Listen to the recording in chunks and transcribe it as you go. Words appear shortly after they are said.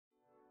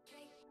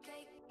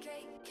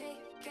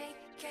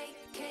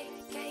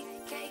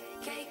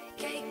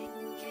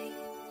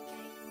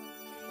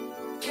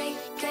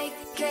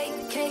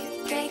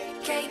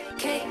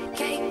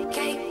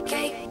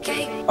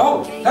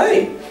Oh,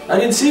 hey! I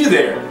didn't see you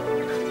there.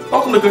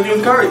 Welcome to Cooking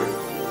with Cardi.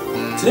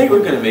 Today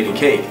we're gonna make a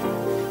cake.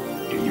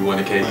 Do you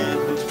want a cake?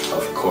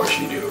 Of course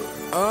you do.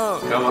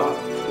 Come on.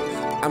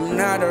 I'm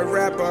not a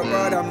rapper,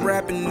 but I'm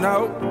rapping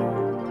out.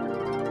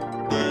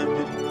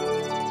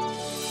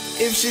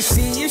 If she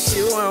see it,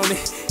 she want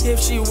it. If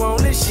she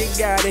want it, she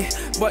got it.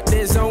 But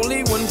there's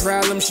only one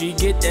problem, she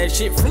get that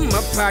shit from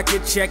my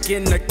pocket.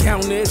 Checking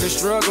account is a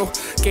struggle.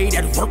 Gave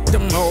that work to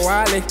my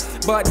wallet,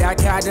 but I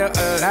gotta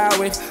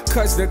allow it,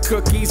 cause the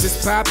cookies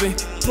is popping.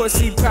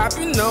 Pussy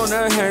popping on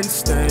a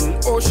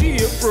handstand. Oh, she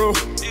a pro.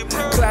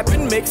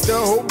 Clapping makes the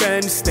whole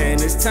band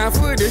stand. It's time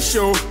for the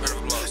show.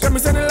 Got me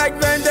sounding like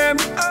Van Damme.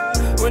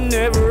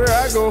 Whenever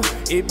I go,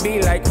 it be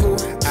like ooh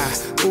ah,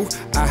 ooh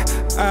ah,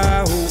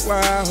 ah, ooh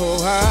ah, ooh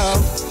ah.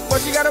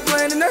 But she got a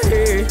plan in her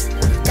head,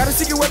 got a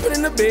secret weapon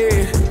in the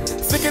bed.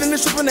 Thicker than the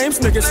stripper named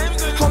Snickers.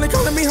 Only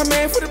calling me her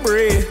man for the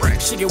bread.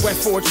 She get wet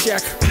for a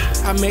check.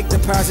 I make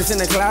deposits in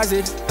the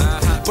closet.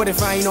 But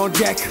if I ain't on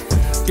deck,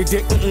 the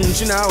dick,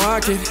 she not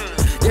walking.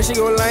 Yeah, she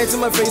go lying to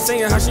my face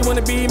saying how she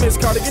wanna be Miss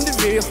Cardigan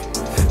Deville.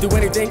 Do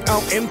anything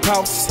on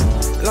impulse,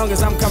 long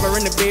as I'm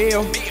covering the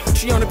bill.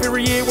 She on the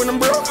period when I'm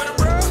broke.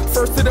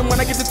 First to them when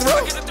I get to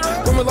throw.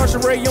 When we launch a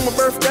ray on my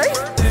birthday.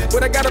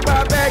 But I gotta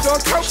buy a bag on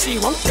coke, she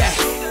want that.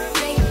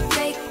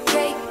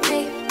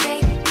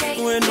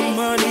 When the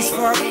money's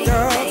fucked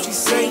up, she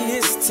say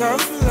it's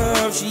tough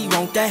love, she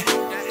want that.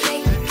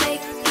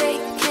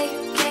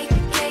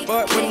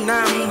 But when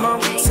I'm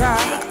on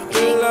top,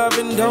 the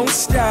loving don't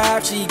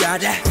stop, she got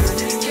that.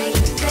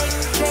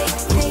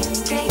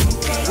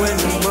 When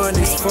the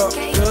money's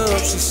fucked up,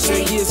 she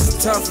say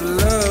it's tough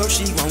love,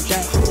 she want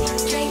that.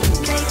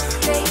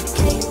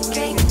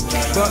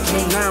 But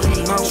when I'm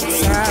on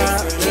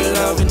top, the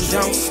loving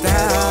don't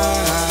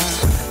stop.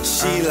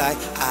 She like,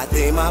 I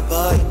think my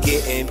butt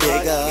getting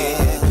bigger.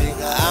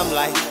 I'm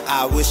like,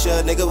 I wish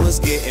a nigga was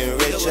getting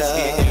richer.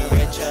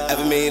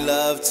 Ever made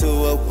love to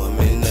a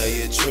woman of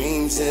your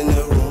dreams in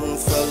a room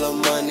full of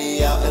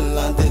money out in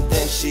London,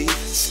 then she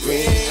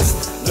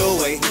screams, no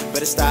way,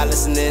 better start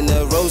listening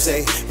to Rose.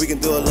 We can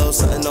do a little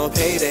something on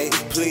payday.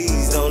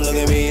 Please don't look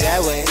at me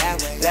that way,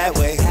 that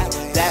way,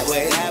 that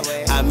way.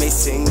 I may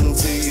sing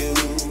to you,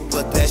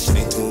 but that shit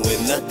ain't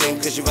doing nothing,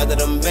 cause you rather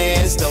them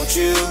bands, don't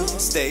you?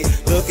 Stay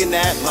looking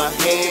at my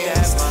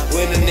hands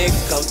when a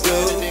nigga come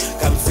through.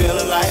 Got me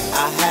feeling like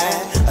I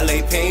had a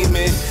late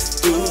payment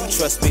due.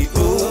 Trust me,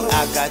 boo,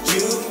 I got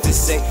you.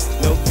 This ain't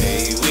no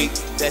pay week.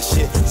 That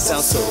shit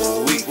sounds so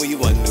weak when you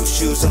want new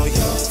shoes on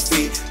your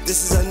feet.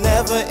 This is a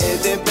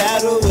never-ending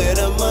battle with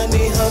a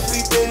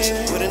money-hungry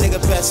bitch. With a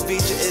nigga best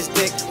feature is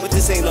dick, but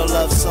this ain't no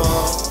love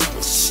song.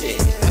 Shit.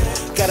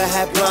 Gotta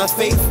have blind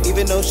faith,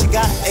 even though she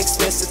got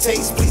expensive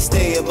taste. Please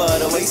stay above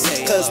the waist,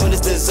 cause when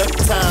it's dessert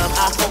time,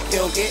 I hope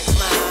you'll get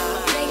mine.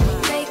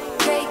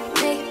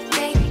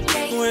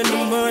 When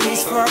the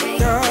money's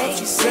fucked up,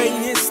 she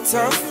say it's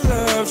tough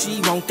love,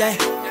 she want that.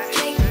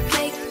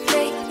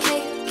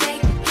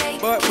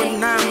 But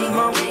when I'm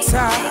on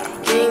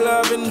top, the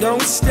loving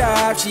don't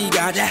stop, she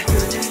got that.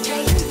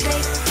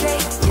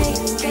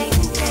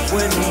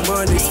 When the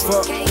money's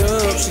fucked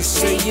up, she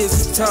say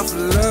it's tough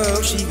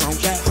love, she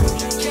want that.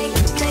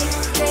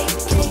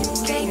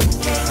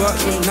 But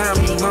when I'm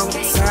on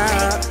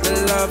top, the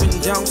loving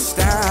don't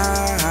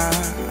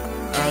stop.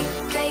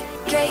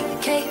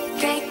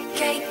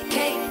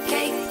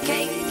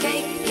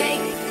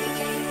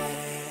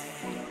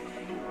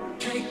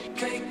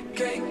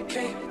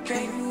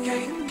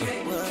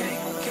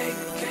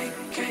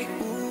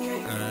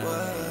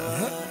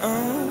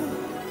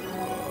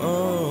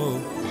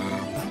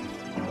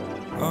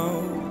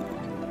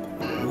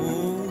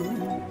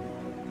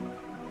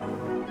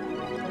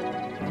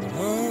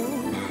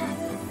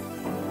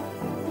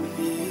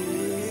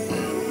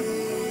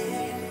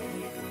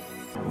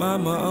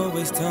 Mama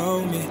always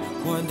told me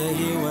one day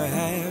it would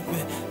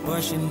happen,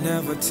 but she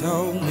never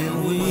told me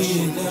when.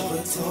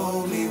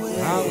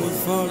 I would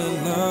fall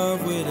in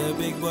love with a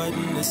big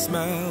button to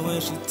smile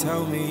when she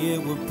told me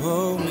it would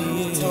pull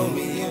me in.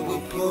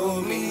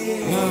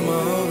 Mama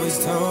always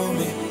told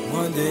me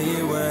one day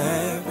it would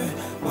happen,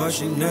 but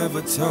she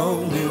never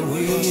told me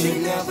when.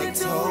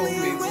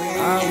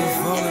 I would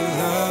fall in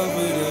love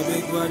with a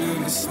big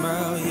button to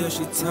smile. Yeah,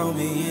 she told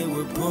me it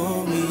would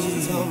pull me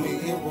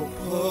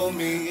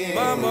in.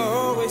 Mama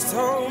always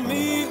told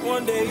me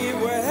one day it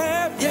would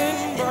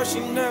happen, but she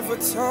never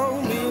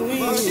told me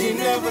when. I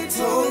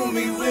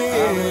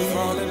would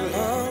fall in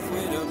love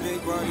with a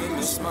big button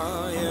to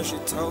smile. Yeah, she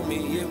told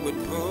me it would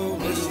pull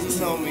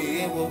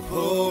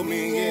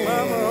me in.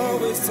 Mama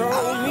always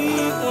told me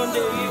one day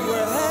it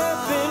would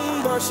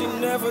happen, but she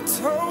never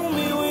told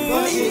me when. I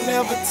would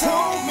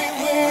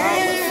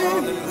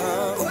fall in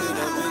love with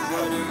a big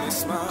button to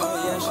smile.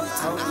 Yeah, she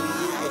told me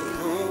it would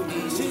pull me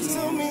in. She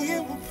told me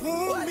it would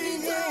pull me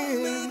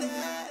in.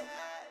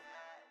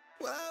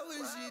 Why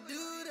would she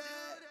do